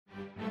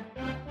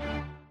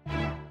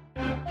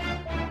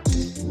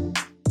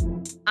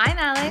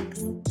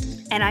Alex.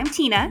 And I'm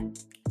Tina.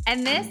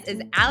 And this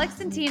is Alex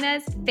and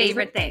Tina's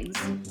Favorite Things.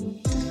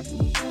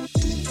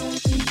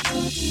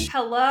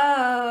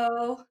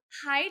 Hello.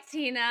 Hi,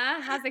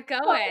 Tina. How's it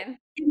going?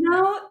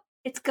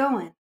 It's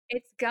going.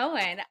 It's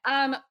going.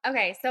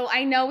 Okay, so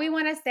I know we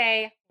want to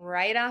say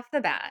right off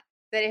the bat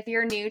that if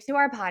you're new to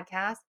our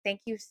podcast,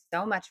 thank you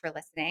so much for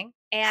listening.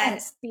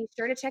 And be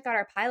sure to check out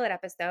our pilot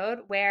episode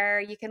where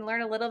you can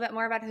learn a little bit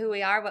more about who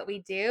we are, what we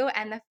do,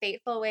 and the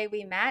fateful way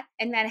we met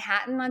in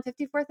Manhattan on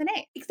 54th and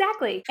 8th.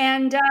 Exactly.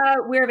 And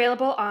we're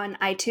available on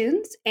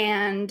iTunes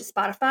and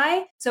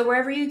Spotify. So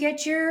wherever you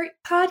get your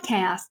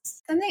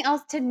podcasts. Something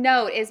else to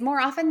note is more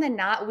often than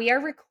not, we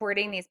are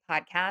recording these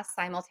podcasts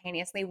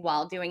simultaneously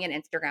while doing an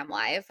Instagram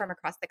live from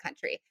across the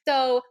country.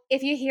 So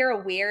if you hear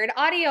a weird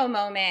audio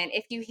moment,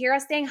 if you hear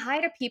us saying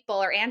hi to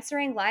people or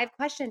answering live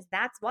questions,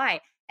 that's why.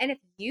 And if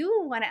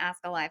you want to ask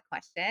a live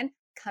question,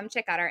 come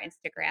check out our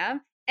Instagram.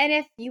 And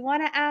if you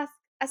want to ask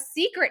a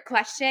secret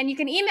question, you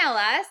can email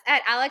us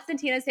at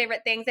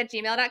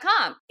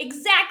alexandtinasfavoritethings@gmail.com.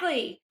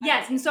 Exactly.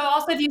 Yes. And so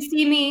also if you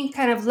see me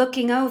kind of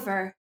looking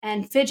over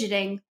and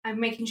fidgeting, I'm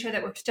making sure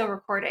that we're still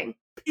recording.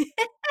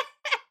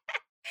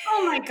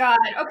 Oh my God.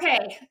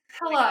 Okay.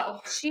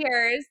 Hello.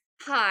 Cheers.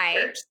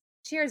 Hi.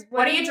 Cheers.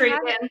 What are you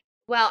drinking?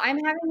 Well, I'm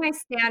having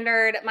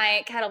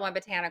my Kettle One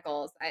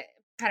Botanicals.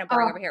 Kind of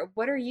boring over here.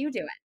 What are you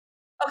doing?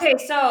 Okay,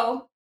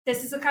 so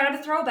this is a kind of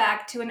a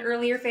throwback to an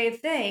earlier fave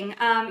thing.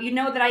 You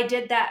know that I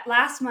did that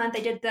last month. I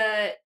did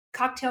the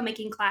cocktail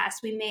making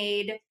class. We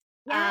made,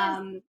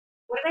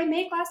 what did I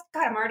make last?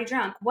 God, I'm already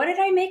drunk. What did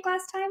I make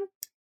last time?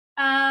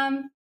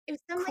 It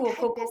was some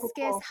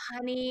hibiscus,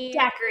 honey.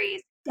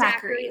 Daiquiris.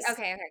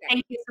 Okay.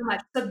 Thank you so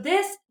much. So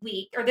this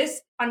week,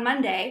 on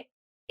Monday,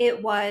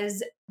 it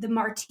was the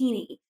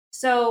martini.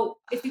 So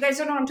if you guys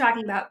don't know what I'm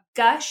talking about,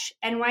 Gush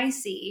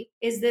NYC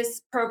is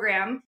this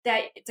program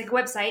that it's like a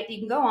website that you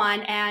can go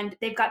on, and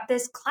they've got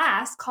this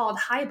class called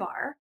High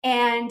Bar,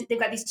 and they've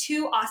got these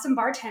two awesome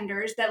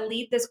bartenders that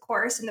lead this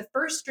course. And the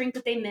first drink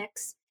that they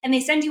mix, and they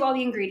send you all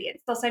the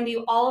ingredients. They'll send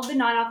you all of the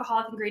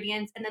non-alcoholic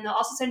ingredients, and then they'll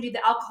also send you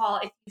the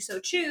alcohol if you so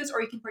choose,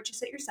 or you can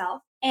purchase it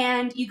yourself.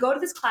 And you go to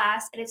this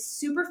class, and it's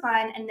super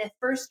fun. And the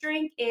first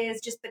drink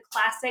is just the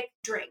classic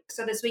drink.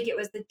 So this week it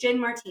was the gin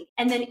martini.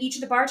 And then each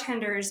of the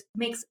bartenders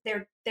makes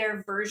their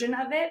version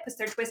of it, puts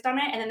their twist on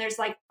it. And then there's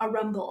like a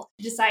rumble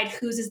to decide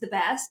whose is the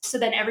best. So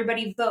then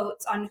everybody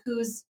votes on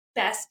whose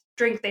best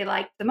drink they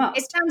like the most.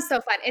 It sounds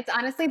so fun. It's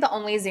honestly the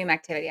only Zoom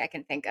activity I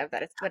can think of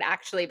that would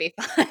actually be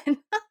fun.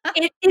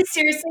 It is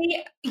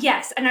seriously,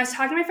 yes. And I was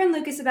talking to my friend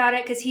Lucas about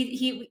it because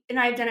he and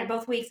I have done it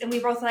both weeks, and we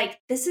were both like,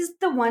 this is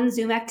the one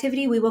Zoom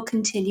activity we will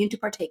continue to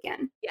partake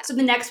in. Yeah. So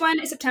the next one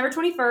is September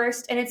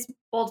 21st, and it's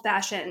old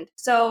fashioned.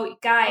 So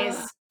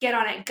guys, get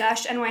on it.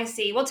 Gush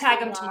NYC. We'll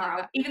tag them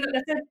tomorrow. Even though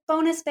that's a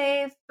bonus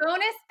fave.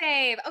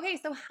 Okay,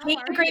 so how Kate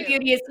the Great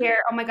Beauty is here.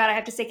 Oh my God, I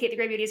have to say Kate the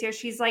Great Beauty is here.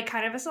 She's like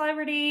kind of a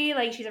celebrity.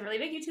 Like she's a really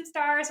big YouTube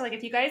star. So like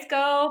if you guys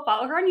go,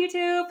 follow her on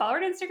YouTube, follow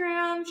her on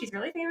Instagram. She's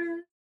really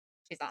famous.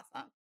 She's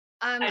awesome.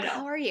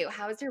 How are you?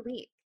 How was your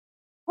week?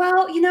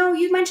 Well,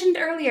 you mentioned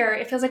earlier,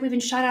 it feels like we've been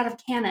shot out of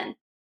cannon.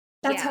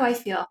 That's how I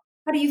feel.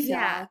 How do you feel,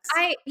 Alex?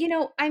 I'm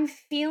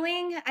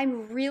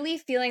really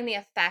feeling the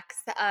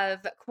effects of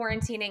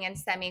quarantining and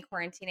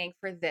semi-quarantining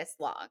for this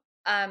long.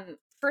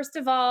 First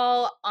of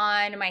all,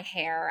 on my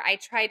hair, I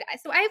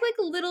have like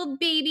little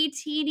baby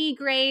teeny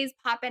grays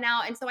popping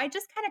out. And so I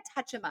just kind of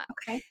touch them up.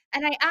 Okay.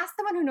 And I asked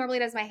someone who normally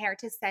does my hair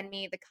to send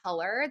me the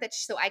color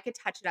so I could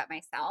touch it up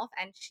myself.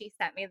 And she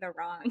sent me the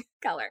wrong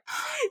color.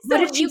 So what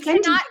did she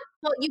send you?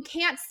 Well, you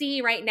can't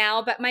see right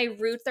now, but my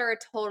roots are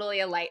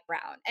totally a light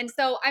brown. And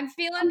so I'm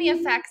feeling the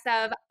effects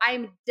of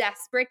I'm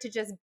desperate to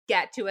just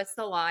get to a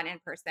salon in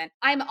person.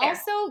 I'm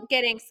also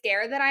getting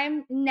scared that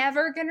I'm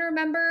never going to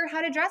remember how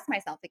to dress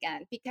myself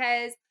again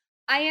because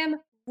I am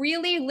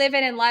really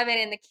living and loving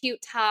in the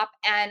cute top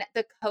and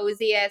the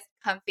coziest,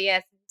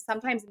 comfiest,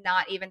 sometimes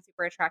not even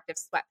super attractive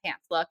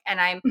sweatpants look. And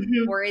I'm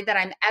worried that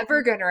I'm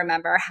ever going to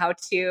remember how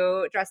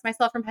to dress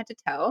myself from head to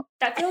toe.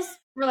 That feels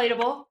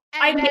relatable.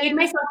 I made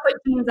myself put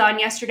jeans on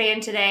yesterday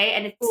and today,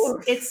 and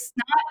it's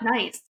not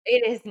nice.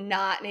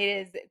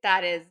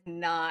 That is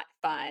not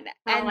fun.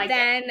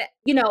 And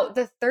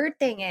the third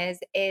thing is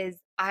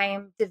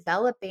I'm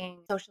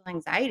developing social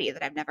anxiety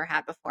that I've never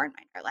had before in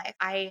my entire life.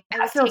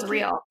 That feels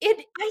real.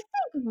 I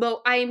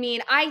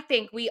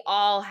think we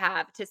all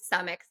have to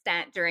some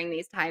extent during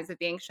these times of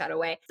being shut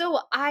away. So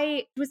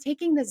I was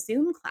taking the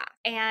Zoom class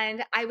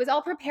and I was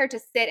all prepared to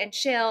sit and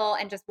chill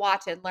and just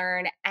watch and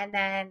learn. And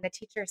then the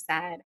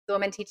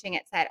woman teaching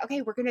it said,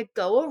 okay, we're going to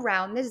go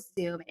around the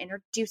Zoom and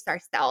introduce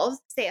ourselves,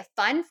 say a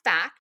fun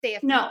fact, say a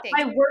few things.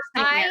 My worst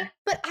nightmare.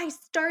 But I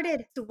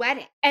started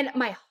sweating and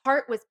my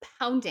heart was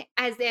pounding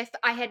as if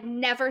I had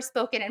never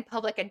spoken in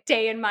public a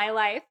day in my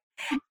life.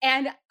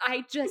 And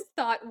I just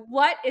thought,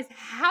 what is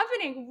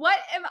happening? What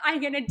am I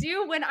going to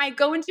do when I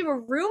go into a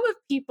room of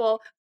people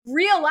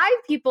real live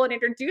people and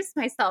introduce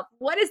myself.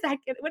 What's going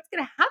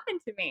to happen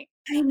to me?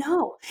 I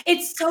know.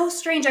 It's so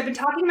strange. I've been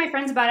talking to my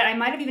friends about it. I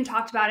might have even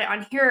talked about it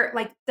on here,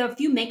 like the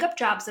few makeup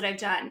jobs that I've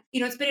done.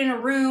 It's been in a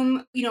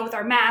room, with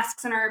our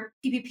masks and our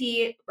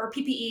PPP or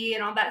PPE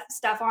and all that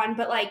stuff on.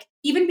 But like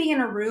even being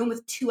in a room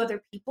with 2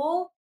 other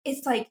people,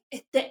 it's like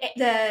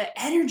the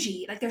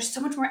energy, like there's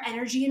so much more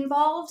energy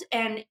involved.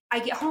 And I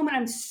get home and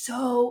I'm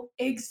so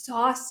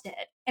exhausted.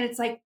 And it's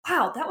like,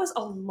 wow, that was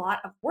a lot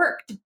of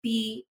work to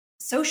be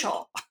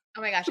social.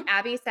 Oh my gosh.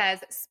 Abby says,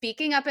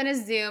 speaking up in a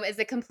Zoom is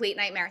a complete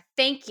nightmare.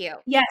 Thank you.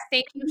 Yes.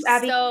 Thank you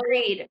Abby, so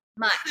agreed.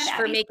 much God,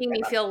 for Abby's making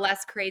me feel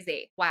less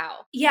crazy.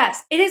 Wow.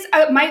 Yes, it is.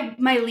 My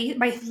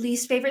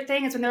least favorite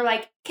thing is when they're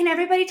like, "Can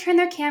everybody turn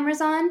their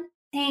cameras on?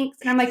 Thanks."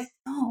 And I'm like,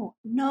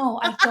 "No,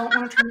 I don't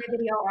want to turn my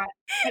video on.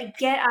 Like,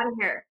 get out of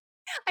here.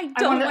 I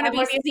don't want to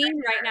be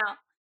seen right now."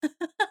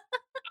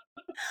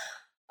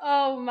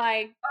 Oh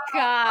my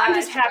God. I'm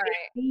just happy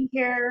to be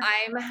here.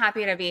 I'm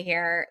happy to be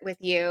here with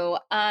you.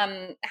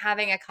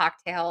 Having a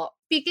cocktail.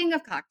 Speaking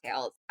of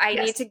cocktails, I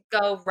need to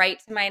go right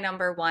to my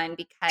number one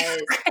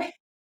because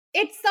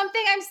it's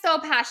something I'm so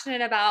passionate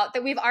about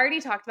that we've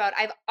already talked about.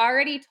 I've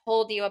already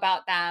told you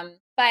about them,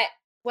 but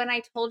when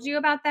I told you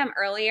about them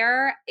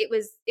earlier, it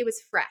was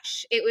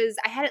fresh.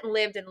 I hadn't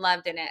lived and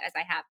loved in it as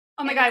I have.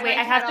 Oh my God, wait,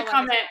 I have to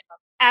comment.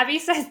 Abby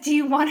says, "Do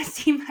you want to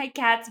see my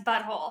cat's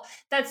butthole?"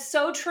 That's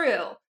so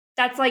true.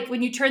 That's like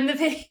when you turn the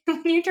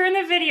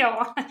video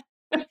on.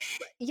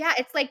 Yeah,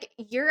 it's like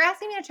you're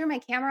asking me to turn my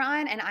camera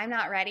on and I'm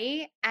not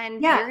ready,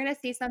 and you're going to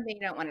see something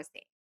you don't want to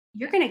see.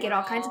 You're going to get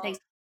all kinds of things.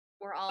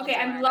 We're all okay.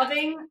 I'm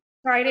loving.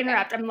 Sorry to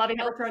interrupt. I'm loving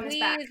how we're throwing this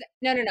back.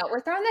 No.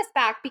 We're throwing this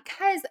back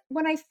because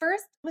when I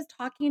first was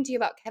talking to you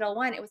about Ketel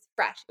One, it was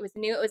fresh. It was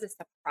new. It was a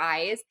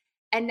surprise.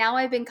 And now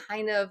I've been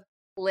kind of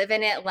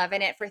living it,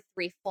 loving it for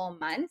 3 full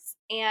months.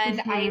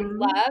 And I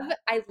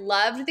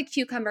loved the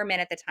cucumber mint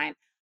at the time.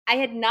 I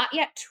had not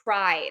yet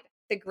tried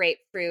the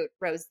grapefruit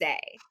rosé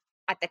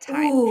at the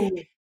time. Ooh.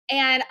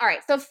 And all right,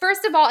 so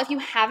first of all, if you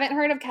haven't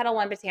heard of Ketel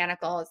One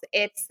Botanicals,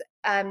 it's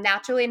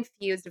naturally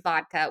infused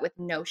vodka with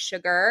no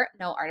sugar,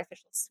 no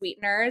artificial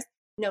sweeteners,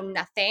 no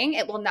nothing.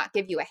 It will not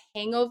give you a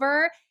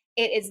hangover.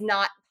 It's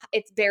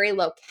very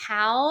low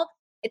cal.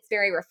 It's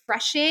very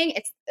refreshing.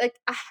 It's like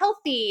it's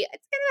kind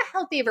of a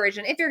healthy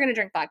version if you're going to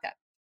drink vodka.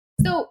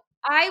 So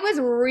I was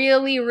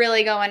really,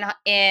 really going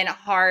in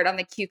hard on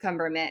the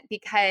cucumber mint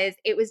because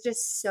it was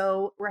just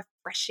so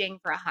refreshing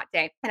for a hot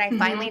day. And I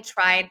finally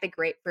tried the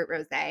grapefruit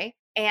rosé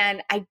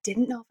and I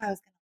didn't know if I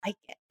was going to like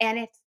it. And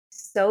it's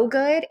so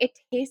good. It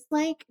tastes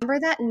like,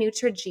 remember that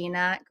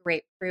Neutrogena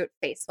grapefruit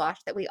face wash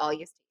that we all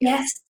used to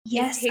use?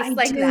 Yes, it tastes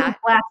like that.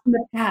 Blast from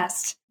the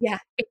past. Yeah,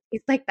 it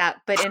tastes like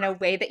that, but in a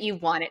way that you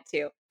want it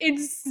to.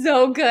 It's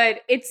so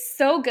good. It's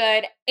so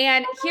good.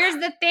 And here's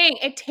the thing.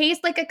 It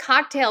tastes like a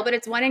cocktail, but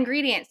it's one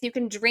ingredient. So you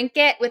can drink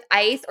it with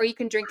ice or you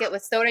can drink it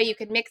with soda. You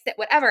can mix it,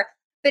 whatever.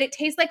 But it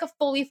tastes like a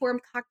fully formed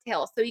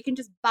cocktail. So you can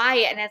just buy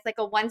it and it's like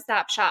a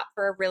one-stop shop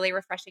for a really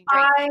refreshing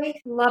drink. I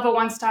love a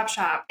one-stop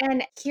shop.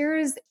 And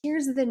here's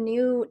the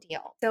new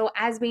deal. So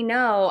as we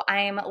know,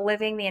 I'm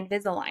living the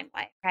Invisalign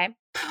life, okay?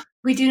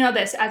 We do know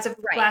this as of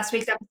last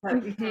week's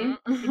episode.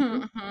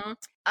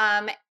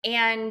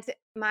 And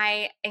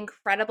my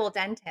incredible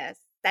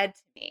dentist said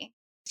to me,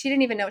 she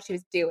didn't even know what she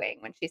was doing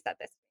when she said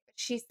this.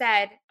 She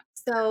said,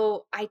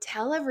 so I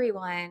tell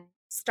everyone,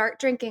 start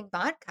drinking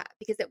vodka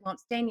because it won't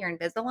stain your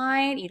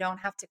Invisalign. You don't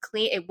have to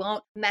clean. It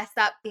won't mess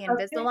up the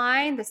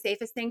Invisalign. The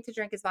safest thing to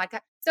drink is vodka.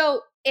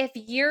 So if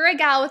you're a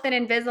gal with an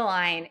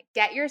Invisalign,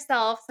 get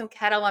yourself some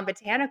Ketel One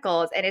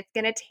Botanicals and it's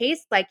going to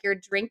taste like you're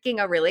drinking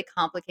a really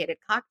complicated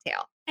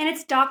cocktail. And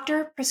it's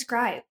doctor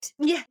prescribed.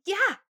 Yeah,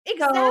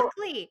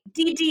 exactly.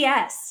 So,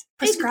 DDS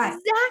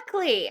prescribed.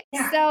 Exactly.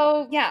 Yeah.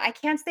 So I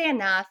can't say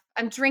enough.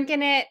 I'm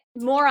drinking it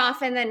more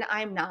often than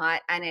I'm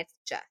not. And it's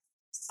just.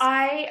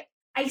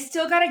 I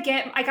still gotta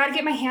get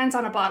my hands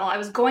on a bottle. I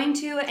was going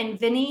to, and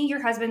Vinny,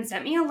 your husband,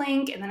 sent me a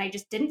link, and then I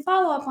just didn't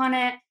follow up on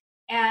it,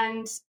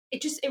 and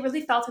it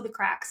really fell through the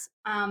cracks.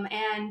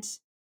 And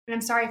I'm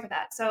sorry for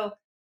that. So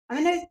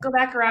I'm gonna go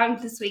back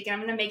around this week, and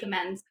I'm gonna make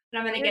amends, and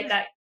I'm gonna get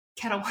that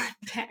Ketel One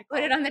Botanical.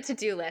 Put it on the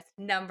to-do list.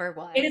 Number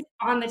 1. It is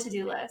on the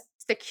to-do list.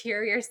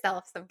 Secure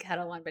yourself some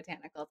Ketel One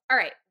Botanicals. All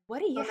right. What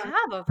do you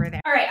have over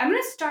there? All right. I'm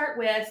going to start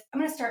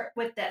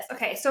with this.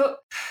 Okay. So,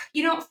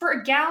 for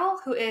a gal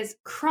who is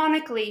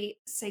chronically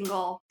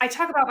single, I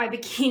talk about my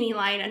bikini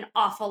line an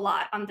awful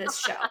lot on this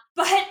show,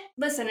 but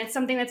listen, it's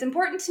something that's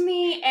important to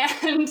me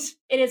and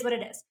it is what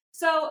it is.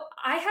 So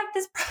I have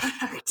this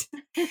product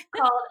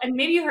called, and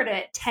maybe you heard of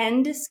it,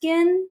 Tend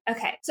Skin.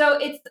 Okay. So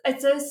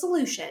it's a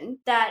solution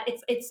that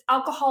it's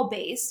alcohol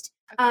based.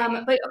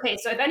 Okay.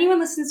 So if anyone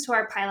listens to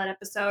our pilot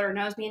episode or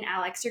knows me and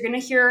Alex, you're going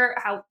to hear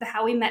the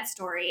how we met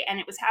story. And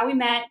it was how we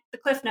met. The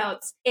Cliff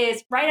Notes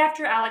is right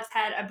after Alex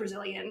had a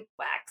Brazilian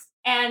wax.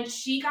 And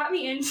she got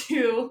me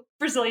into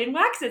Brazilian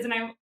waxes. And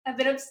I've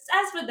been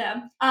obsessed with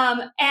them.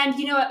 And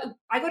you know,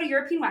 I go to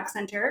European Wax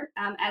Center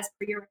as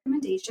per your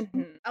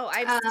recommendation. Oh,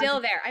 I'm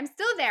still there. I'm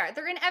still there.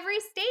 They're in every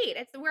state.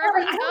 It's wherever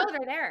well, you go,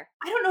 they're there.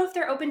 I don't know if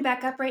they're open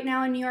back up right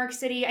now in New York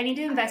City. I need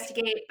to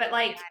investigate, but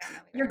like I don't know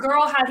your either.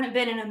 girl hasn't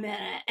been in a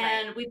minute, Right.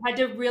 and we've had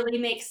to really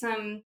make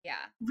some Yeah.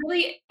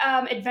 really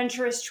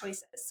adventurous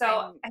choices.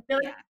 So I feel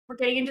like Yeah. we're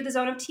getting into the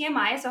zone of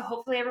TMI. So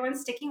hopefully everyone's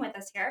sticking with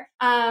us here.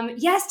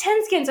 Yes,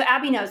 Ten Skin. So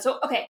Abby knows. So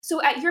okay.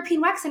 So at European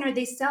Wax Center,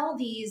 they sell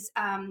these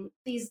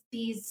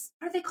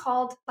what are they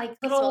called? Like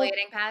little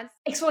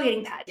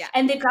exfoliating pads. Yeah.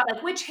 And they've got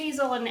like witch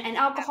hazel and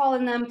alcohol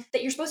in them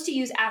that you're supposed to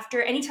use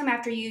anytime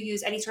after you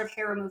use any sort of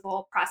hair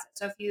removal process.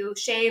 So if you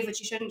shave, which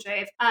you shouldn't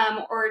shave,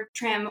 or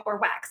trim or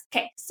wax.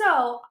 Okay.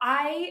 So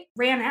I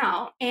ran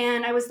out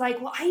and I was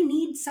like, well, I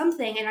need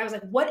something. And I was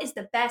like, what is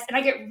the best? And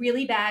I get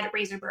really bad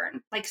razor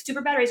burn, like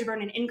super bad razor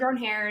burn and ingrown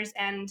hairs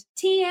and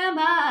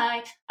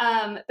TMI,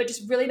 but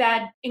just really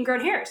bad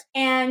ingrown hairs.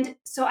 And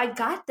so I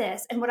got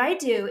this. And what I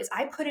do is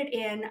I put it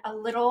in a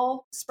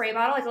little spray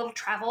bottle, like a little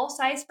travel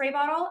size spray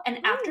bottle. And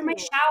after my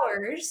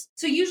showers,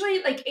 so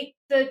usually like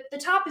the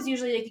top is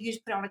usually like you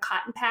just put on a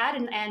cotton pad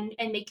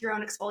and make your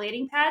own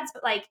exfoliating pads,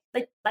 but like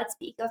let's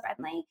be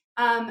eco-friendly.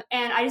 And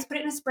I just put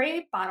it in a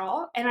spray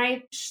bottle and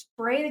I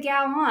spray the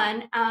gal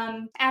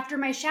on after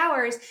my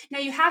showers. Now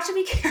you have to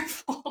be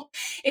careful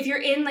if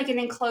you're in like an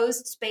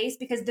enclosed space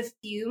because the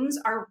fumes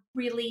are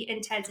really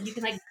intense and you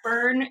can like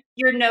burn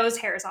your nose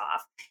hairs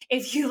off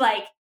if you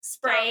like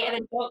spray and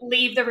then don't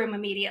leave the room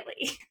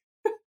immediately.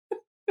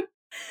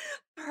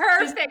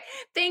 Perfect.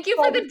 Thank you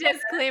for the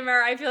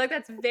disclaimer. I feel like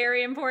that's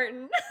very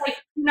important. Like,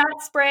 do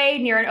not spray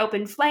near an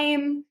open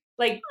flame.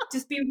 Like,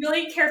 just be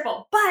really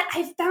careful. But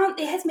I found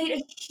it has made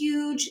a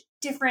huge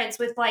difference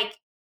with like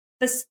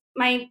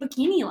my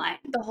bikini line.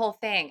 The whole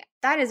thing.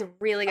 That is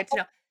really good to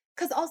know.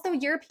 Because also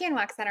European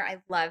Wax Center, I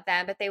love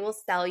them, but they will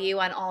sell you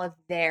on all of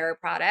their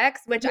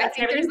products, which I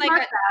think there's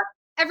like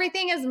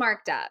everything is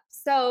marked up.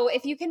 So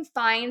if you can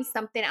find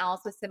something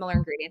else with similar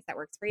ingredients that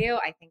works for you,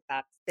 I think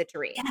that's the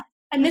dream. Yeah.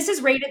 And this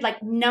is rated like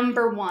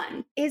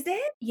 #1. Is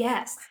it?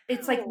 Yes.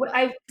 It's like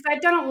I've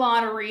done a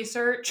lot of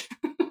research.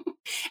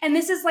 And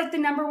this is like the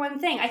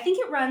 #1 thing. I think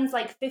it runs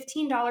like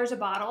 $15 a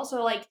bottle.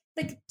 So like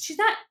she's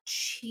not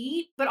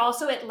cheap, but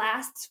also it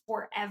lasts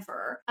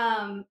forever.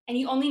 And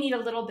you only need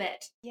a little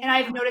bit. Yeah. And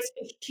I've noticed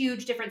a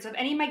huge difference. So if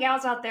any of my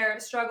gals out there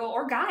struggle,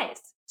 or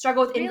guys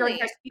struggle with ingrown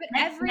hairs,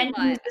 but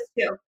everyone.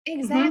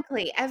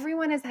 Exactly. Mm-hmm.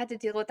 Everyone has had to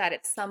deal with that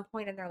at some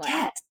point in their life.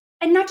 Yes.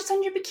 And not just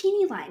on your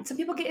bikini line. Some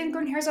people get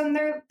ingrown hairs on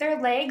their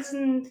legs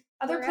and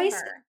other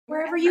places,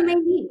 wherever you may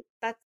be.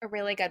 That's a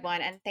really good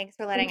one. And thanks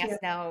for letting us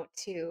know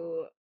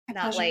to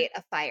not light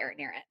a fire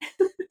near it.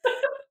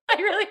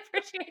 I really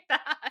appreciate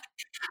that.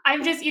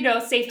 I'm just,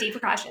 safety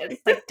precautions,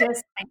 like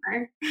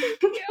disclaimer.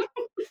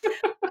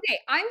 Okay,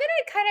 I'm going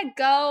to kind of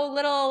go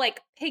little like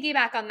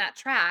piggyback on that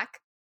track.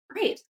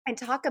 Great. And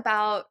talk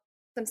about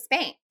some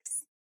Spanx.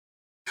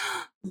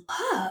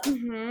 Love.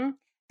 Mm-hmm.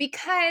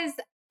 Because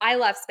I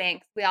love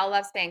Spanx. We all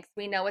love Spanx.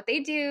 We know what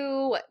they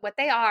do, what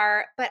they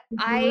are, but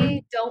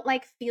I don't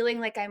like feeling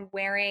like I'm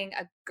wearing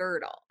a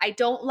girdle. I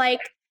don't like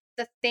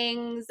the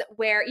things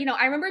where,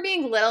 I remember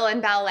being little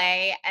in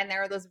ballet and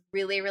there were those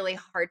really, really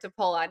hard to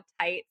pull on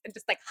tights and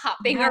just like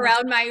hopping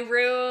around my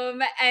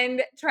room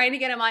and trying to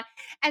get them on.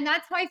 And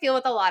that's how I feel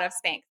with a lot of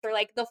Spanx. They're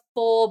like the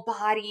full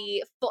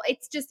body,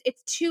 it's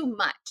too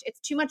much. It's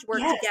too much work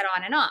to get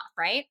on and off,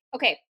 right?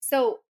 Okay.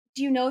 So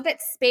do you know that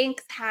Spanx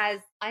has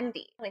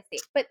undies? Let me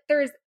see. But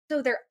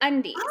they're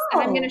undies.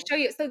 And I'm going to show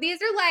you. So these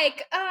are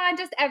like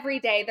just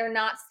everyday. They're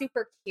not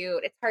super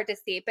cute. It's hard to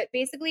see. But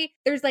basically,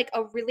 there's like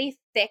a really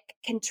thick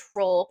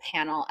control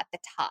panel at the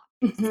top.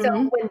 Mm-hmm. So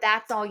when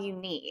that's all you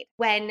need,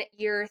 when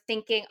you're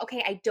thinking,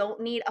 okay, I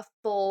don't need a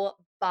full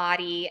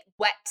body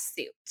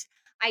wetsuit.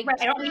 I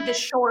don't need the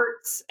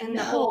shorts and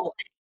the whole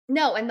thing.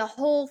 No, and the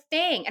whole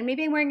thing. And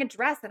maybe I'm wearing a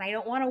dress and I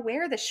don't want to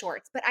wear the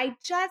shorts, but I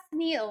just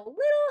need a little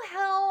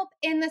help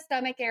in the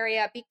stomach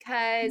area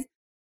because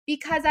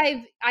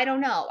I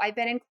don't know, I've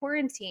been in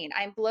quarantine,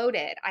 I'm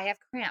bloated, I have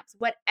cramps,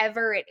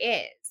 whatever it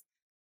is.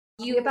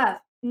 You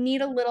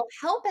need a little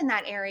help in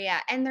that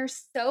area. And they're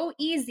so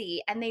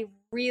easy and they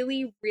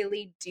really,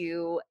 really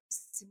do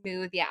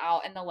smooth you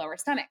out in the lower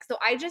stomach. So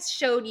I just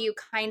showed you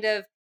kind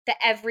of the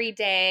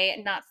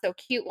everyday, not so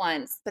cute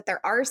ones, but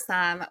there are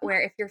some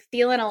where if you're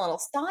feeling a little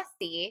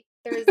saucy,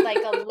 there's like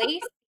a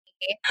lacy.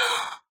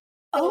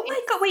 Oh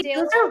my God, wait,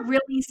 those are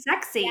really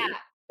sexy. Yeah,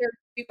 they're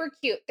super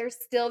cute. There's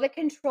still the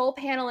control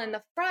panel in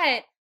the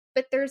front,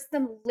 but there's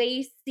some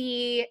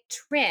lacy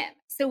trim.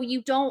 So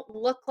you don't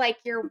look like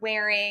you're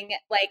wearing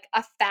like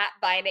a fat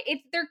bind.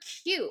 They're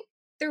cute.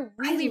 They're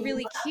really,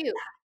 really cute.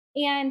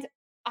 And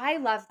I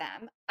love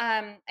them.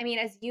 I mean,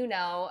 as you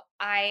know,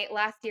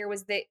 last year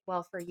was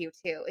for you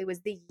too, it was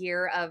the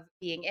year of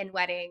being in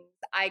weddings.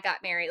 I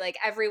got married. Like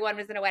everyone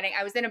was in a wedding.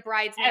 I was in a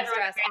bridesmaid's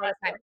dress all the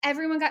time.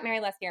 Everyone got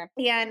married last year.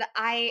 And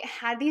I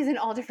had these in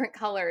all different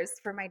colors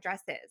for my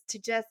dresses to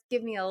just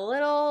give me a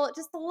little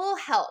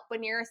help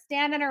when you're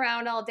standing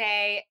around all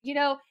day,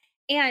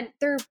 and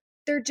they're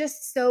they're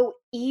just so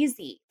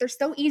easy. They're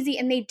so easy,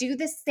 and they do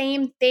the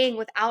same thing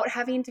without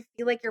having to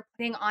feel like you're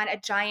putting on a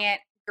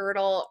giant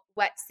girdle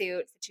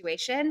wetsuit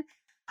situation.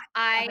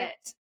 I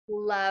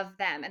love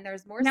them. And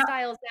there's more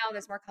styles now,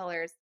 there's more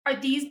colors. Are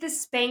these the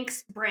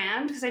Spanx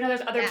brand? Because I know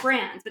there's other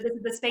brands, but this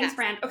is the Spanx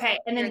brand. Okay.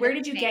 And then where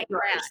did you get yours?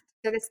 Brand.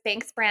 So the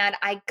Spanx brand,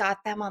 I got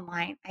them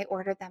online. I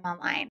ordered them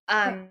online.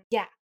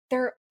 Yeah,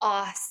 they're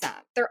awesome.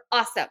 They're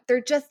awesome.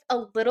 They're just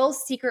a little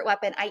secret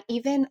weapon. I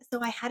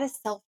had a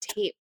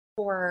self-tape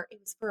it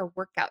was for a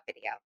workout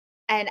video.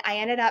 And I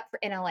ended up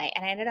in LA,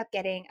 and I ended up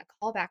getting a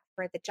call back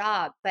for the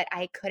job, but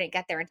I couldn't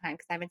get there in time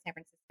because I'm in San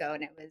Francisco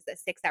and it was a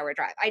 6-hour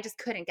drive. I just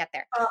couldn't get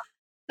there.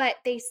 But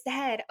they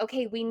said,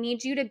 okay, we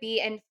need you to be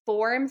in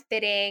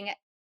form-fitting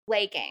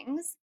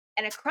leggings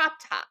and a crop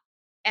top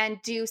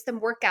and do some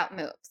workout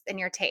moves in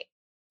your tape.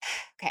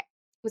 Okay.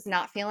 Was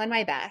not feeling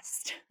my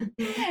best.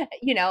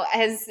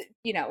 As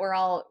we're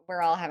all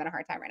having a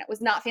hard time right now. Was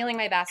not feeling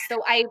my best.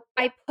 So I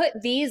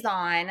put these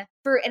on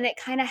and it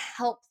kind of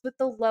helps with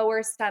the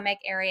lower stomach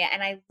area.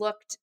 And I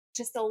looked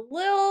just a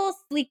little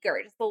sleeker,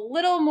 just a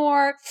little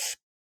more,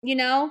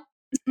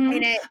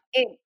 and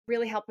it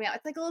really helped me out.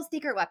 It's like a little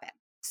secret weapon.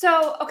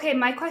 So, okay,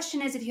 my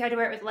question is, if you had to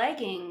wear it with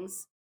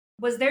leggings,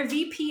 was there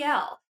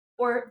VPL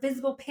or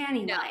visible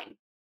panty line?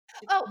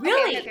 Oh,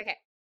 really?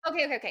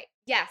 Okay.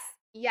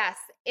 Yes.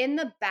 In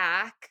the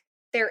back,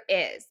 there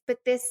is, but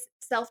this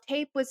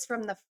self-tape was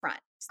from the front.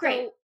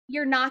 Great. So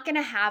you're not going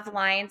to have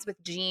lines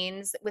with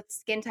jeans, with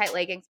skin tight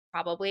leggings,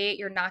 probably.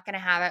 You're not going to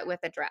have it with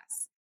a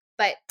dress.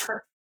 But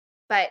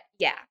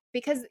yeah,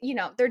 because,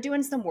 they're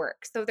doing some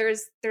work. So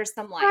there's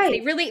some lines. Right.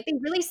 They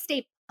really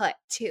stay put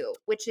too,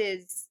 which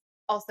is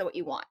also what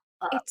you want.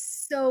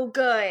 It's so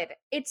good.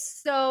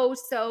 It's so,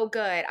 so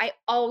good. I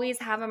always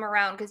have them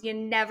around because you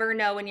never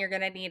know when you're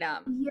going to need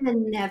them. You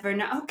never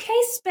know.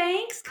 Okay,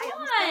 Spanx, come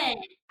on.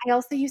 I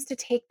also used to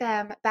take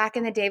them back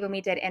in the day when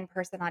we did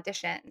in-person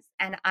auditions,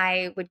 and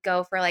I would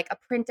go for like a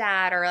print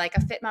ad or like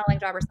a fit modeling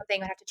job or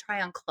something. I'd have to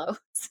try on clothes.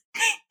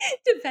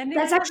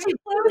 That's actually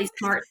really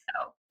smart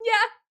though.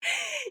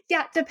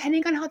 Yeah.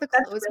 Depending on how the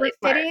clothes were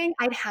fitting,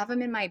 I'd have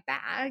them in my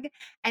bag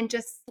and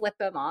just slip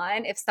them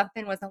on if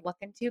something wasn't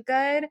looking too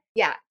good.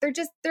 Yeah. They're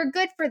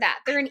good for that.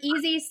 They're an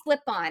easy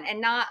slip on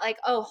and not like,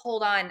 oh,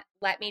 hold on,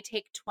 let me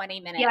take 20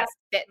 minutes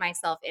to fit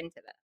myself into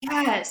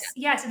this.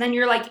 Yes. And then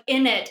you're like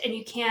in it and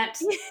you can't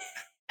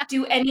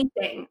do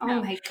anything.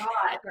 Oh my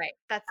God. Right.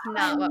 That's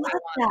not what we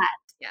want.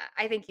 Yeah.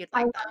 I think you'd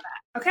like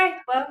that. Okay.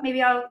 Well,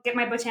 maybe I'll get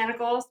my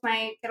botanicals,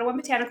 my Ketel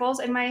One botanicals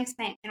and my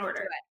Spanx in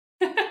order.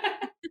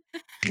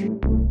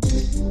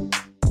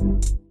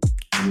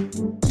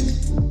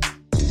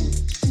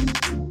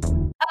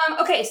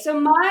 Okay, so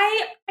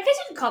I guess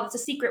you could call this a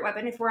secret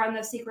weapon if we're on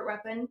the secret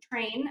weapon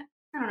train.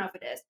 I don't know if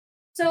it is.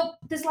 So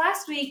this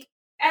last week,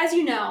 as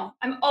you know,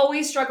 I'm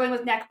always struggling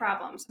with neck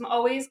problems.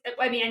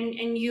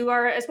 And you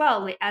are as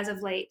well as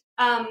of late.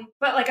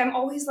 But like, I'm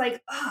always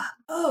like,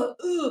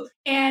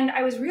 and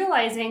I was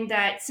realizing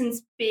that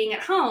since being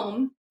at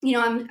home,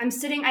 I'm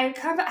sitting, I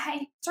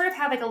sort of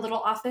have like a little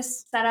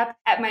office set up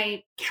at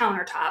my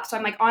countertop. So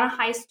I'm like on a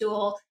high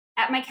stool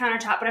at my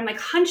countertop, but I'm like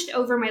hunched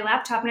over my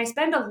laptop, and I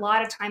spend a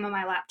lot of time on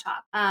my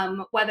laptop,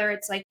 whether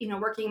it's like,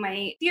 working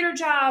my theater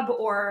job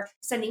or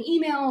sending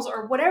emails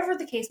or whatever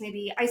the case may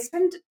be. I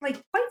spend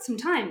like quite some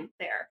time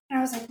there. And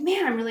I was like,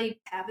 man, I'm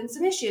really having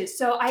some issues.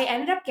 So I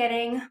ended up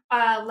getting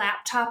a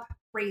laptop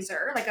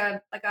raiser, like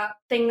a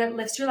thing that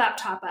lifts your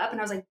laptop up.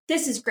 And I was like,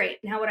 this is great.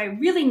 Now what I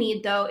really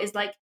need though is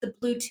like the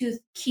Bluetooth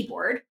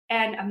keyboard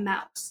and a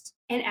mouse.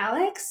 And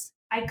Alex,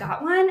 I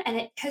got one and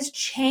it has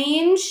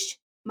changed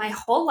my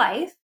whole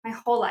life. I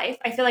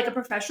feel like a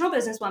professional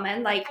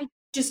businesswoman. Like,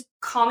 just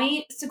call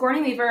me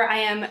Sigourney Weaver. I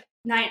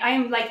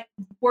am like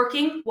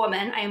working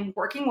woman. I am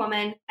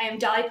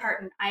Dolly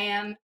Parton. I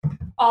am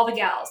all the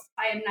gals.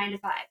 I am 9 to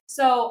 5.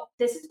 So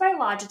this is by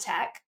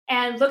Logitech.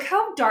 And look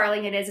how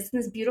darling it is. It's in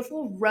this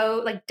beautiful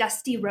like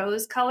dusty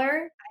rose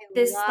color.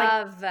 I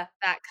love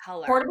that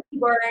color. Portable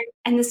keyboard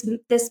and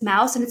this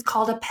mouse, and it's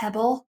called a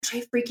Pebble,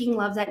 which I freaking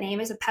love that name.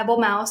 It's a Pebble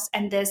mouse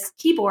and this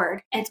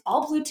keyboard, and it's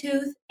all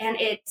Bluetooth, and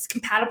it's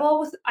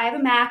compatible with, I have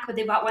a Mac, but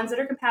they've got ones that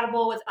are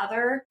compatible with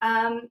other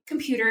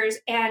computers.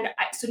 And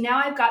so now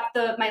I've got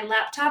my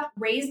laptop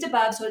raised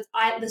above, so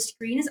the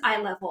screen is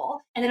eye level,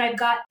 and then I've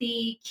got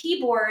the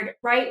keyboard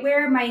right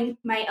where my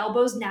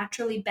elbows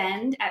naturally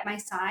bend at my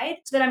side,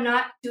 so that I'm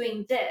not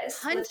doing this,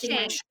 hunching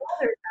my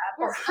shoulders up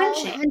or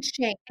hunching.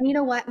 And you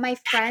know what? My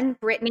friend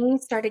Brittany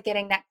started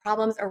getting neck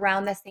problems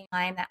around the same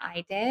time that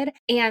I did.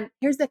 And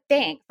here's the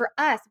thing. For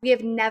us, we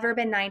have never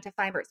been 9 to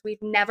 5ers.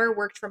 We've never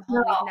worked from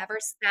home. No. We've never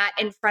sat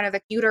in front of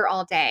a computer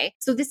all day.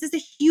 So this is a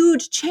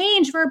huge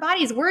change for our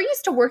bodies. We're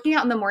used to working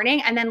out in the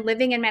morning and then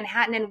living in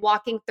Manhattan and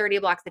walking 30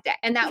 blocks a day.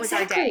 And that was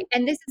our day.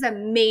 And this is a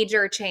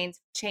major change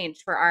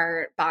for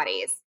our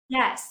bodies.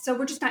 Yes. So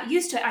we're just not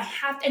used to it.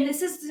 And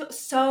this is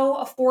so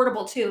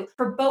affordable too.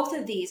 For both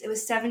of these, it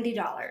was $70.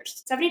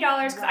 $70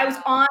 because I was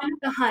on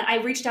the hunt. I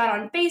reached out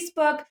on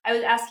Facebook. I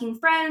was asking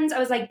friends. I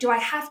was like, do I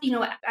have,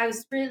 I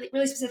was really,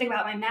 really specific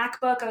about my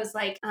MacBook. I was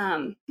like,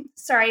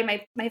 sorry,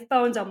 my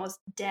phone's almost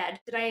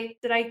dead. Did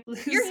I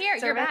lose You're here,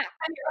 service? you're back.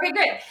 Okay,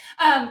 great.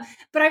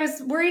 But I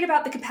was worried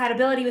about the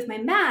compatibility with my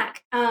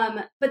Mac.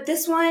 But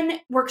this one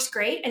works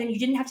great. And you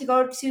didn't have to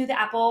go to the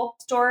Apple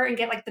store and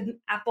get like the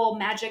Apple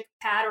Magic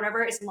Pad or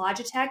whatever. It's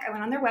Logitech. I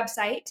went on their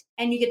website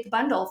and you get the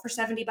bundle for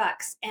 $70.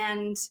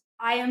 And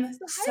I am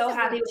so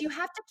happy. Do you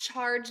have to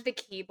charge the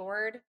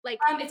keyboard? Like,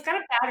 it's got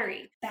a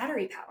battery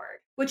powered,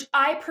 which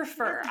I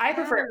prefer.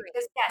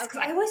 Because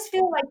I always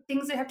feel like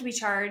things that have to be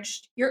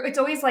charged, it's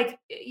always like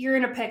you're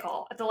in a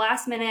pickle at the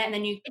last minute and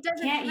then you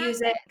can't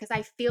use it. Because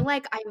I feel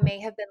like I may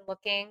have been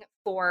looking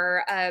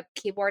for a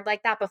keyboard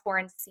like that before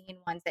and seen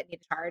ones that need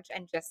to charge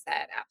and just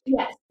said,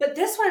 yes. But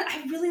this one,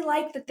 I really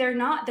like that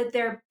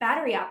they're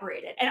battery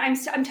operated. And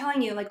I'm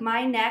telling you, like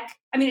my neck,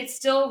 I mean, it's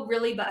still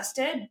really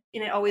busted and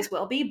it always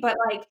will be, but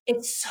like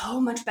it's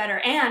so much better.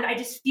 And I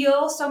just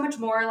feel so much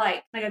more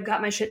like I've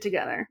got my shit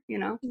together,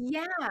 Yeah.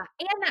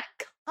 And that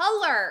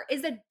color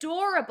is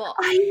adorable.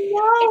 I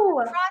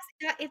know.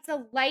 It's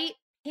a light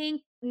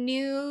pink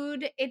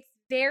nude. It's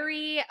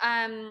very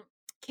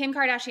Kim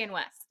Kardashian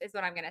West is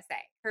what I'm gonna say.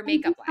 Her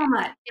makeup line. So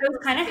much. I was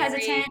kind of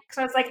hesitant because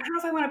I was like, I don't know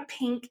if I want a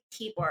pink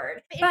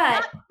keyboard. It's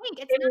not pink.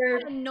 It's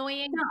not that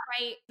annoying,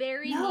 bright,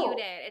 very muted.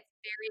 It's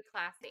very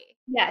classy.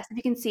 Yes, if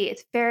you can see,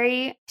 it's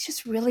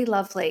just really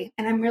lovely,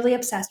 and I'm really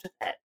obsessed with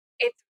it.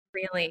 It's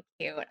really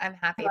cute. I'm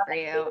happy for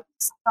you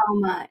so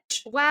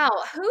much. Wow,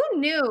 who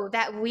knew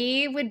that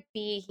we would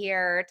be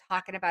here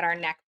talking about our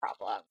neck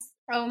problems?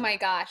 Oh my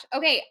gosh.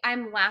 Okay,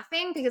 I'm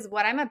laughing because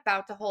what I'm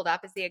about to hold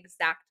up is the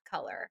exact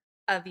color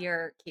of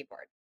your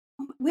keyboard.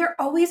 We're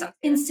always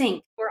in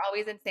sync. We're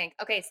always in sync.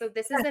 Okay, so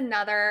this is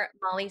another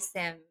Molly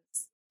Sims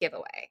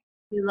giveaway.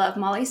 We love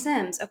Molly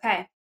Sims.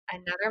 Okay.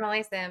 Another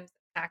Molly Sims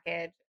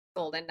package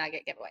golden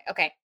nugget giveaway.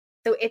 Okay.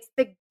 So it's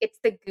the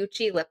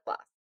Gucci lip gloss.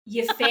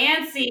 You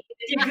fancy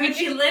your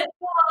Gucci lip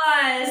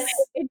gloss.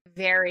 It's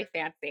very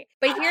fancy.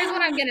 But here's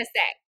what I'm going to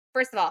say.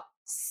 First of all,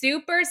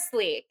 super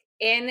sleek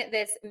in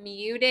this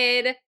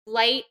muted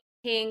light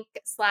pink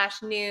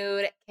 /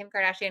 nude Kim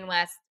Kardashian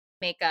West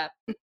makeup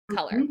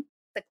color.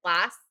 The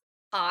glass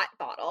hot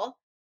bottle.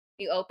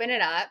 You open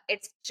it up.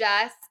 It's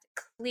just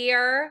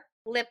clear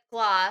lip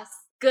gloss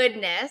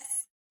goodness.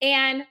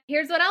 And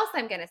here's what else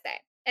I'm going to say.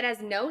 It has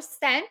no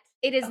scent.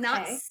 It is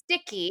not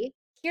sticky.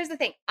 Here's the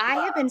thing. I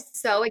have been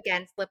so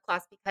against lip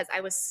gloss because I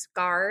was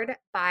scarred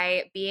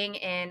by being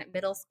in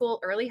middle school,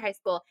 early high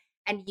school,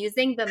 and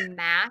using the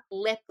MAC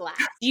lip gloss.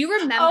 Do you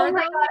remember Oh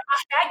my God.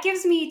 That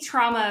gives me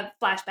trauma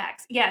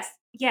flashbacks. Yes.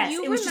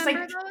 It was just like,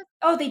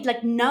 they'd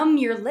like numb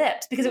your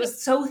lips because it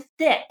was so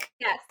thick.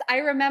 Yes. I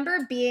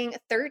remember being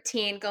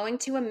 13, going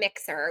to a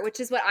mixer,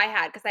 which is what I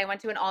had because I went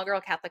to an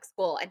all-girl Catholic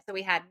school. And so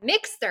we had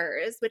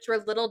mixers, which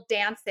were little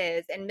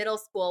dances in middle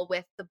school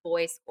with the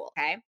boys' school.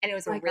 Okay. And it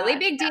was a really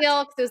big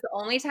deal because it was the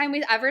only time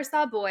we ever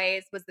saw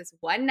boys was this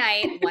one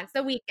night, once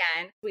a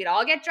weekend. We'd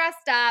all get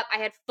dressed up. I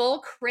had full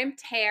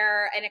crimped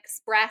hair, an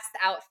express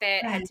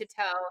outfit, head to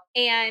toe,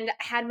 and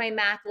had my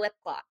MAC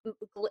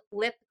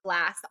lip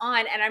glass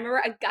on. And I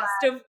remember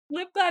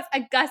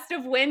a gust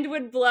of wind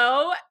would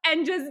blow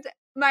and just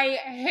my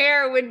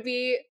hair would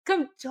be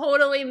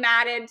totally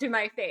matted to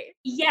my face.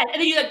 Yeah,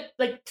 and then you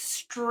like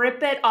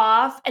strip it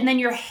off and then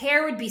your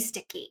hair would be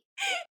sticky.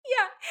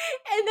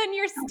 Yeah, and then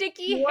your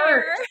sticky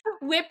hair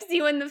whips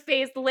you in the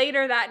face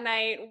later that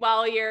night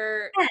while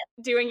you're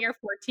doing your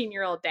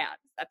 14-year-old dance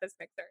at this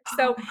mixer.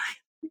 So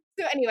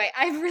anyway,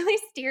 I've really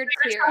steered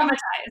clear.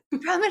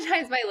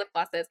 Traumatized by lip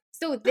glosses.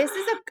 So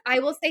I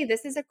will say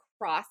this is a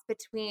cross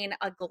between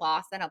a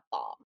gloss and a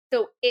balm.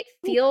 So it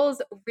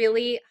feels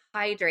really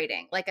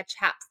hydrating, like a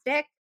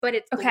chapstick, but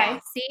it's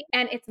glossy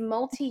and it's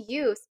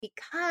multi-use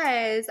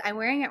because I'm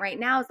wearing it right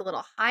now as a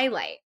little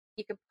highlight.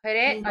 You could put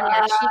it on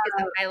your cheek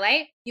as a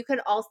highlight. You could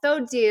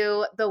also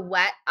do the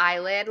wet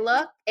eyelid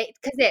look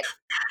because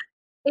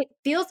it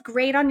feels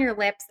great on your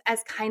lips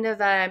as kind of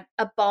a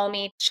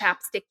balmy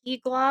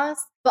chapsticky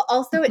gloss, but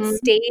also it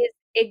stays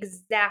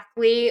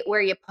exactly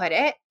where you put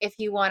it if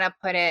you want to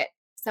put it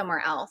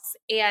somewhere else.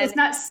 And it's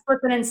not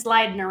slipping and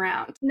sliding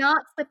around.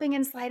 Not slipping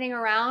and sliding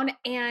around.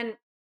 And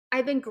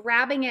I've been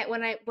grabbing it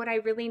when what I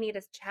really need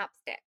is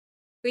chapstick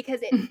because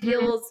it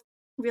feels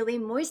really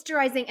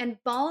moisturizing and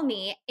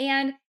balmy.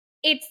 And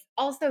it's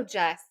also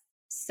just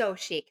so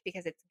chic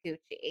because it's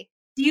Gucci.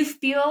 Do you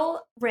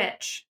feel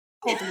rich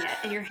holding it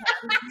in your hand?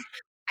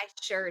 I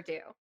sure do.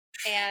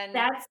 And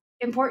that's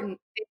important.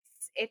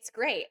 It's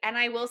great. And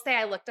I will say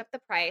I looked up the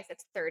price.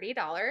 It's $30.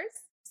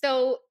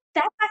 So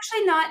that's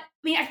actually not, I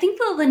mean, I think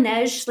the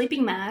Laneige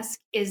sleeping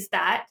mask is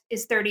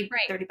 $30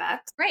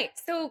 bucks. Right.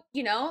 So,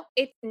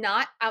 it's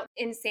not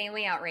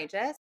insanely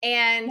outrageous.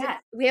 And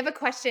we have a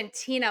question.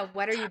 Tina,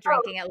 what are you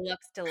drinking? It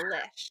looks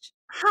delish.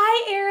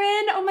 Hi,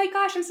 Erin. Oh my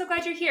gosh, I'm so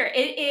glad you're here.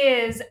 It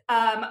is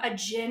a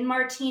gin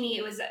martini.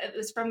 It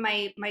was from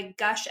my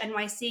Gush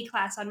NYC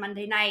class on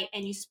Monday night,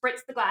 and you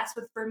spritz the glass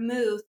with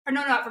vermouth, or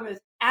no, not vermouth,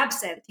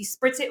 absinthe. You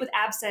spritz it with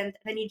absinthe,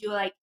 and then you do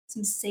like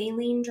some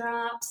saline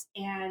drops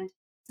and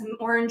some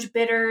orange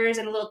bitters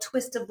and a little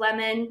twist of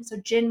lemon. So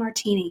gin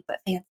martini, but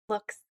fancy.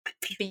 Looks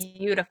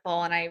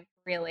beautiful, and I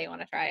really want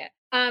to try it.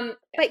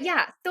 But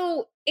yeah,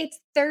 so it's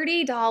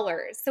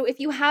 $30. So if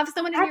you have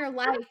someone in That's your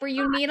life where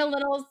you need a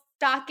little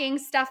stocking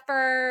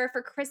stuffer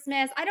for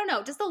Christmas, I don't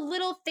know, just a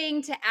little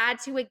thing to add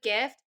to a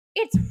gift,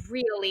 it's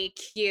really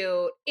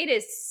cute. It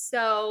is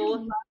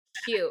so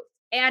cute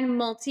and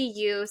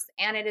multi-use,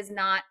 and it is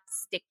not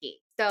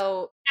sticky.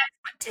 So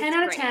 10 it's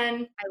out of great. 10. I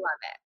love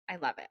it. I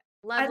love it.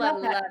 I Love, love,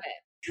 love that.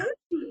 love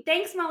it.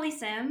 Thanks, Molly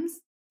Sims.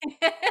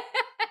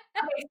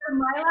 Okay, so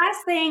my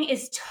last thing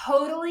is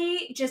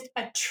totally just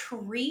a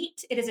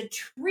treat. It is a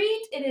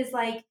treat. It is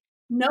like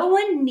no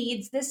one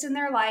needs this in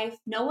their life.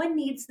 No one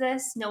needs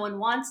this. No one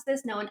wants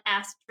this. No one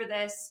asked for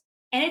this.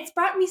 And it's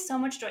brought me so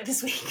much joy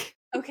this week.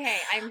 Okay,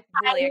 I'm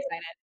really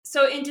excited.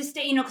 So, and to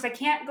stay, because I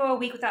can't go a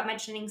week without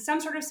mentioning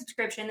some sort of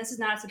subscription. This is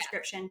not a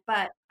subscription,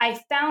 but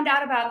I found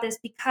out about this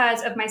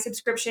because of my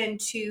subscription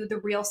to the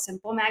Real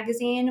Simple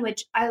magazine,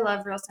 which I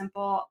love Real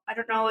Simple. I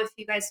don't know if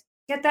you guys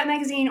get that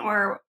magazine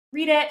or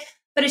read it,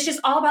 but it's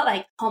just all about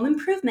like home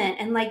improvement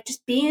and like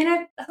just being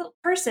a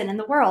person in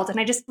the world. And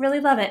I just really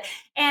love it.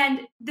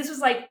 And this was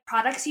like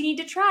products you need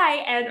to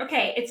try. And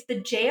okay, it's the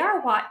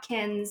J.R.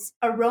 Watkins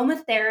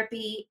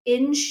Aromatherapy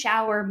In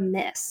Shower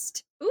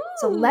Mist. Ooh.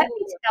 So let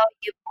me tell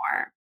you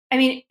more. I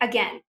mean,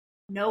 again,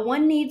 no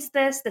one needs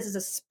this. This is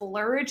a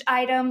splurge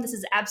item. This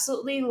is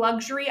absolutely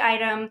luxury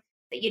item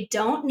that you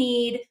don't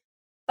need.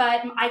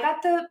 But I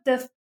got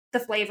the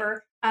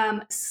flavor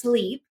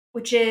Sleep,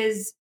 which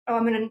is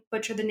I'm going to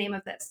butcher the name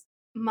of this.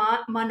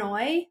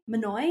 Manoi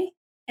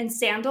and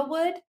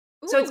sandalwood.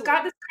 Ooh. So it's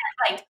got this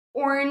kind of like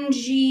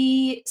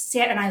orangey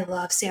and I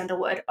love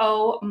sandalwood.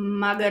 Oh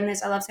my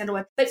goodness, I love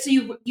sandalwood. But so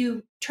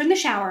you turn the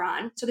shower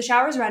on, so the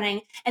shower is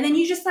running, and then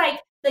you just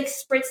like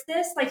spritz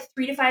this like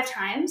 3 to 5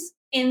 times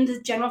in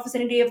the general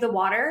vicinity of the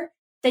water.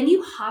 Then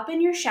you hop in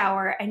your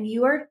shower and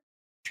you are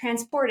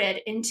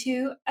transported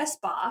into a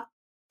spa.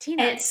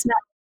 Tina, and it smells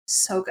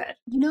so good.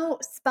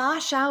 Spa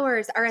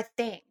showers are a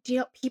thing. Do you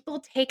know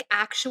people take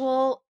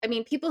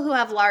people who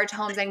have large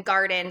homes and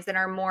gardens and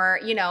are more,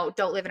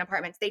 don't live in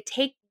apartments, they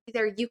take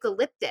their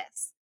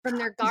eucalyptus from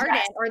their garden,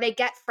 yes, or they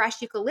get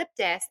fresh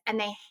eucalyptus and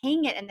they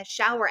hang it in the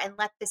shower and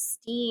let the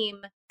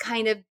steam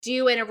kind of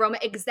do an aroma,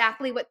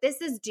 exactly what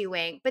this is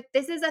doing. But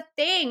this is a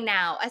thing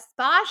now, a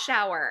spa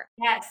shower.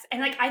 Yes. And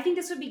like, I think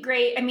this would be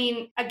great. I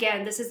mean,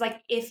 again, this is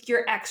like if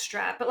you're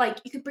extra, but like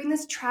you could bring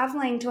this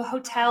traveling to a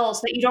hotel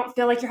so that you don't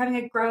feel like you're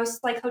having a gross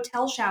like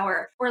hotel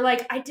shower. Or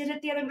like I did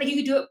it the other, like you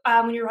could do it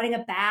when you're running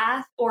a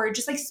bath or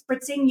just like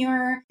spritzing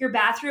your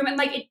bathroom. And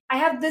like I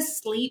have this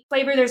sleep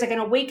flavor. There's like an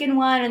awaken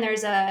one and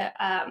there's a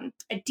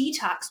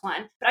detox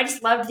one. But I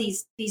just loved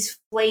these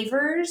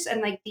flavors and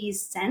like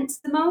these scents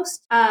the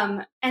most.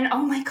 And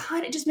oh my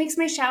God, it just makes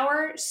my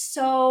shower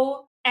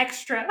so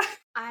extra.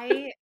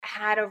 I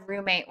had a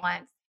roommate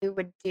once who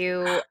would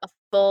do a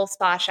full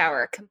spa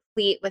shower,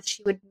 complete with,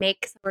 she would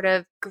make sort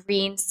of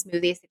green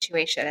smoothie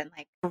situation and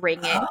like bring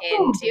it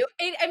into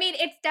it. I mean,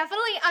 it's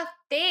definitely a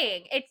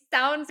thing. It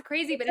sounds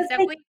crazy, but it's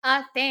definitely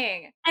a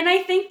thing. And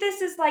I think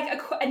this is like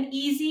an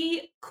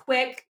easy,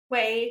 quick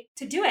way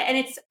to do it. And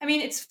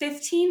it's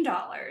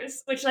 $15,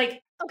 which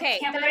like, okay,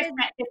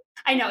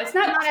 I know it's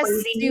not a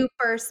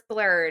super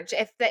splurge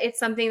if it's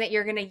something that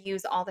you're going to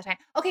use all the time.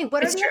 Okay,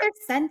 what are the other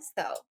scents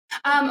though?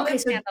 Okay,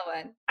 so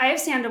sandalwood. I have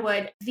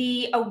sandalwood.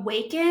 The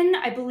Awaken,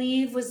 I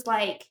believe, was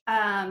like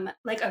a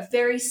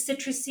very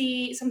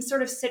citrusy, some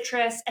sort of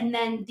citrus, and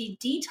then the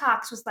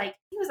Detox was like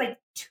it was like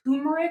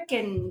turmeric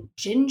and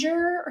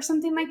ginger or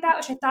something like that,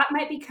 which I thought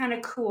might be kind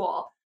of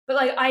cool. But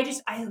like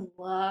I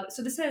love.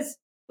 So this is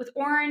with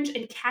orange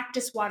and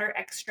cactus water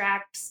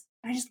extracts.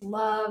 I just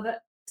love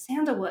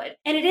sandalwood,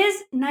 and it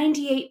is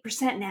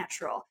 98%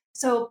 natural.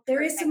 So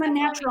there is some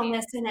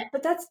unnaturalness in it,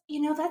 but that's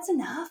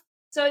enough.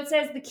 So it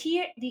says the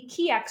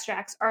key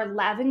extracts are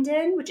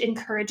lavandin, which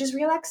encourages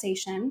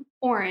relaxation,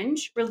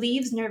 orange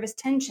relieves nervous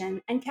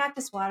tension, and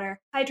cactus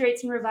water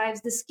hydrates and revives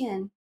the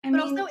skin.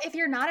 Also, if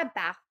you're not a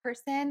bath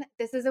person,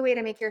 this is a way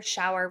to make your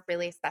shower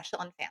really special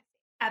and fancy.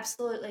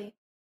 Absolutely.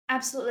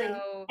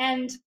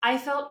 And I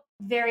felt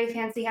very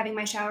fancy having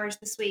my showers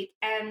this week,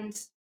 and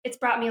it's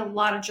brought me a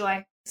lot of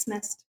joy.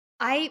 Dismissed.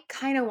 I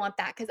kind of want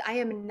that because I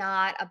am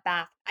not a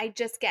bath. I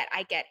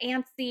get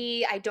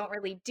antsy. I don't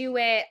really do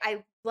it.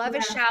 I love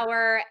a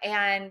shower,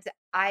 and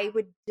I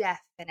would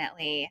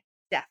definitely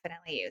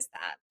use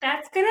that.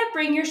 That's going to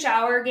bring your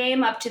shower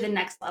game up to the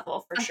next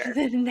level for sure.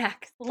 The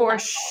next level.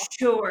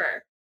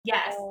 Sure.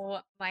 Yes.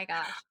 Oh my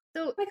gosh.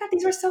 So, oh my God,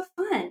 these were so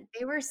fun.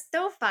 They were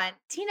so fun.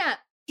 Tina.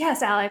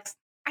 Yes, Alex.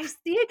 I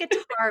see a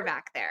guitar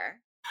back there.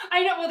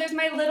 I know. Well, there's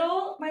my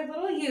little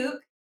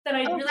uke. that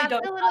I really that's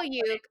don't. a little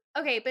uke.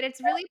 Okay, but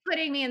it's really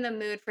putting me in the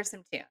mood for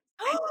some tunes.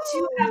 I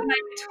do have my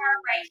guitar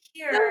right The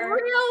here.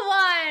 real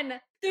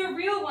one. The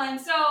real one.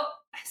 So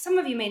some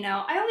of you may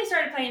know, I only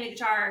started playing the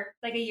guitar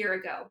like a year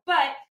ago.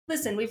 But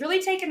listen, we've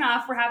really taken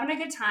off. We're having a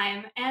good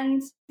time.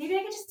 And maybe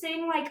I could just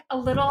sing like a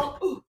little.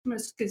 Ooh, I'm going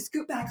to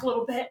scoot back a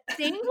little bit.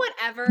 Sing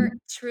whatever,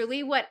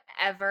 truly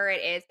whatever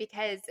it is,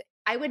 because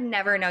I would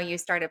never know you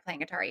started playing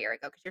guitar a year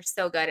ago because you're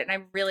so good. And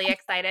I'm really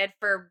excited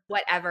for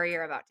whatever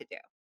you're about to do.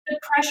 The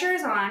pressure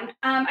is on.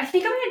 I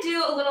think I'm going to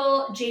do a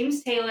little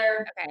James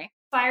Taylor. Okay.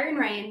 Fire and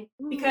Rain,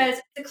 because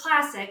it's a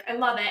classic. I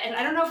love it. And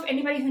I don't know if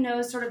anybody who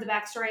knows sort of the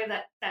backstory of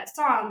that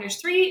song.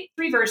 There's three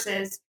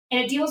verses, and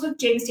it deals with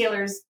James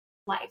Taylor's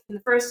life. And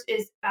the first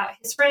is about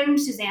his friend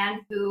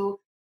Suzanne, who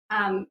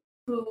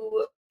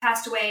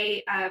passed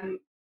away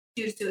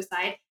due to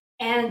suicide.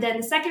 And then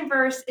the second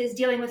verse is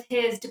dealing with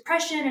his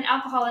depression and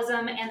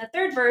alcoholism, and the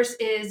third verse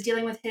is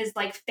dealing with his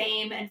like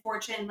fame and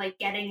fortune, like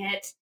getting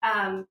it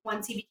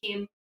once he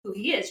became who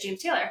he is,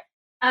 James Taylor.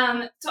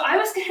 So I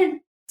was gonna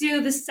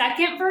do the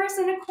second verse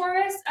in a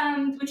chorus,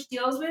 which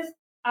deals with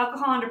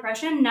alcohol and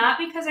depression, not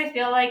because I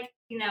feel like,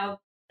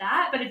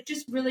 that, but it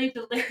just really,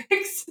 the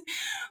lyrics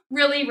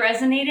really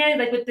resonated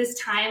like with this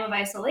time of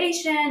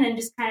isolation and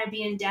just kind of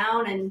being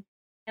down and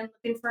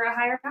looking for a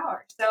higher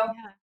power. So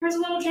here's a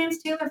little James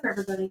Taylor for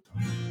everybody.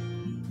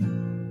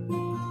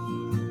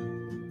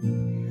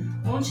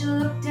 Won't you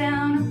look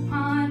down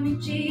upon me,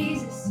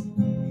 Jesus?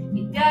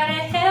 You gotta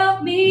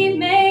help me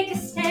make a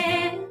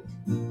stand.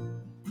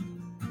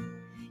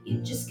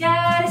 You just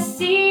gotta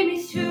see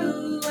me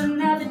through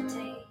another day.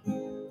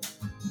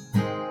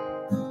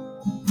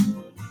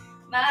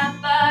 My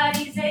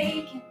body's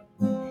aching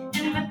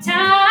and my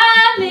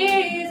time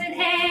is at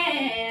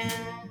hand.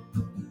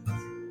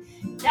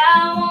 And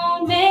I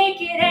won't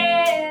make it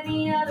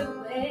any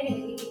other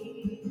way.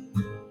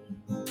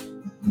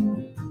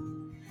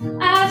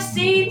 I've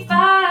seen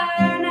fire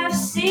and I've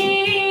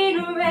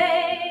seen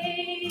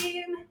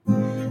rain.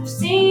 I've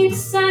seen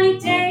sunny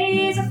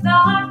days I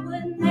thought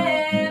would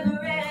never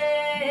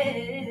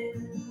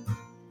end.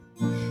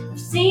 I've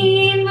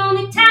seen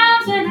lonely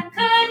times when I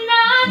could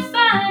not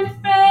find a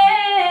friend.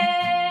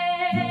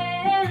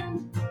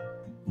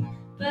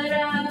 But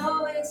I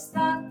always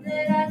thought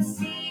that I'd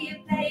see you,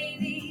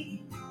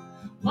 baby,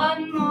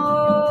 one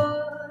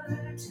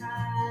more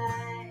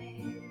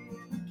time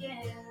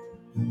again.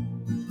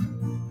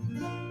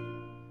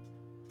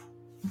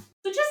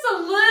 So just a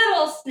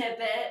little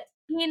snippet.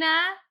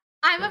 Tina,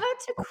 I'm about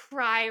to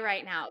cry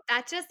right now.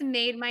 That just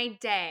made my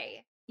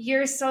day.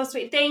 You're so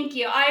sweet. Thank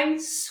you. I'm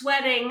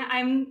sweating.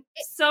 I'm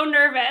so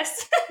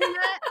nervous. Tina,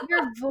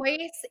 your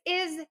voice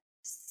is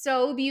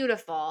so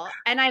beautiful,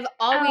 and I've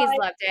always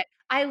loved it.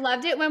 I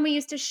loved it when we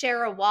used to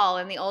share a wall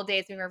in the old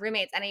days when we were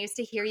roommates, and I used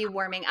to hear you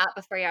warming up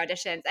before your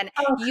auditions. And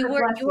you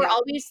were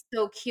always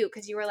so cute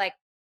because you were like,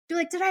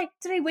 did I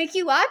wake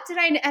you up?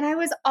 And I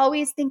was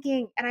always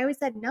thinking, and I always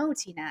said, no,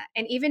 Tina.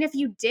 And even if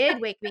you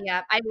did wake me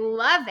up, I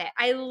love it.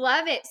 I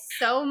love it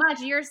so much.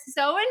 You're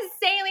so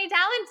insanely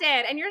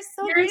talented, and you're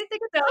so great at the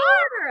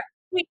guitar.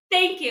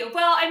 Thank you.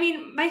 Well, I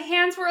mean, my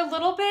hands were a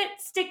little bit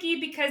sticky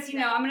because,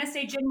 I'm going to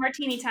say gin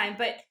martini time,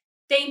 but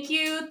thank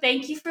you.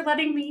 Thank you for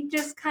letting me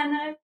just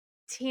kind of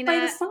play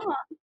the song.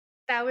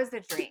 That was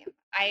a dream.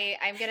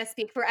 I'm going to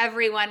speak for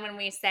everyone when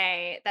we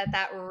say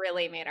that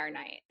really made our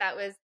night. That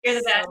was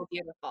so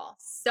beautiful.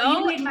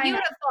 So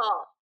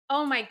beautiful.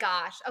 Oh my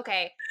gosh.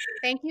 Okay.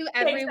 Thank you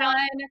everyone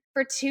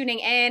for tuning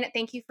in.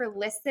 Thank you for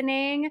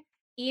listening.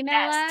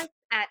 Email us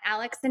at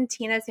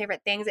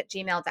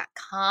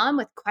alexandtinasfavoritethings@gmail.com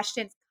with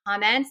questions,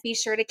 comments. Be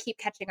sure to keep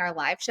catching our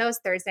live shows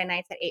Thursday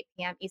nights at 8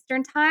 p.m.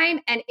 Eastern time.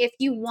 And if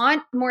you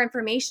want more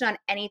information on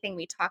anything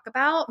we talk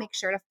about, make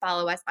sure to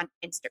follow us on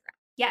Instagram.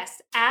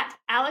 Yes, at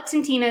Alex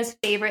and Tina's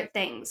Favorite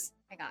Things. Oh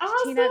my gosh,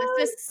 awesome. Tina, this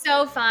was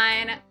so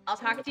fun. I'll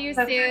talk to you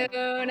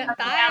soon.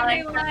 Bye,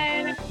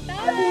 everyone.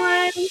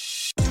 Bye.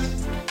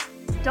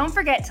 Don't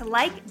forget to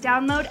like,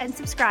 download, and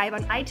subscribe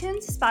on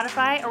iTunes,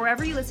 Spotify, or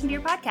wherever you listen to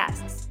your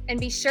podcasts. And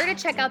be sure to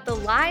check out the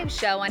live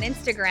show on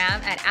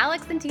Instagram at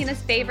Alex and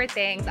Tina's Favorite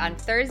Things on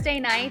Thursday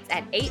nights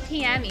at 8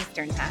 p.m.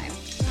 Eastern time.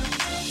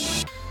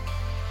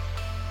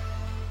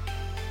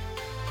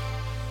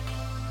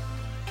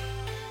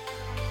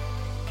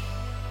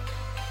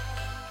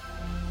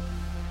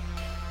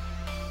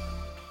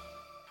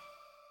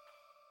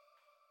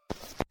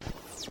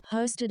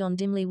 Hosted on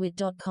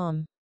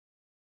dimlywit.com.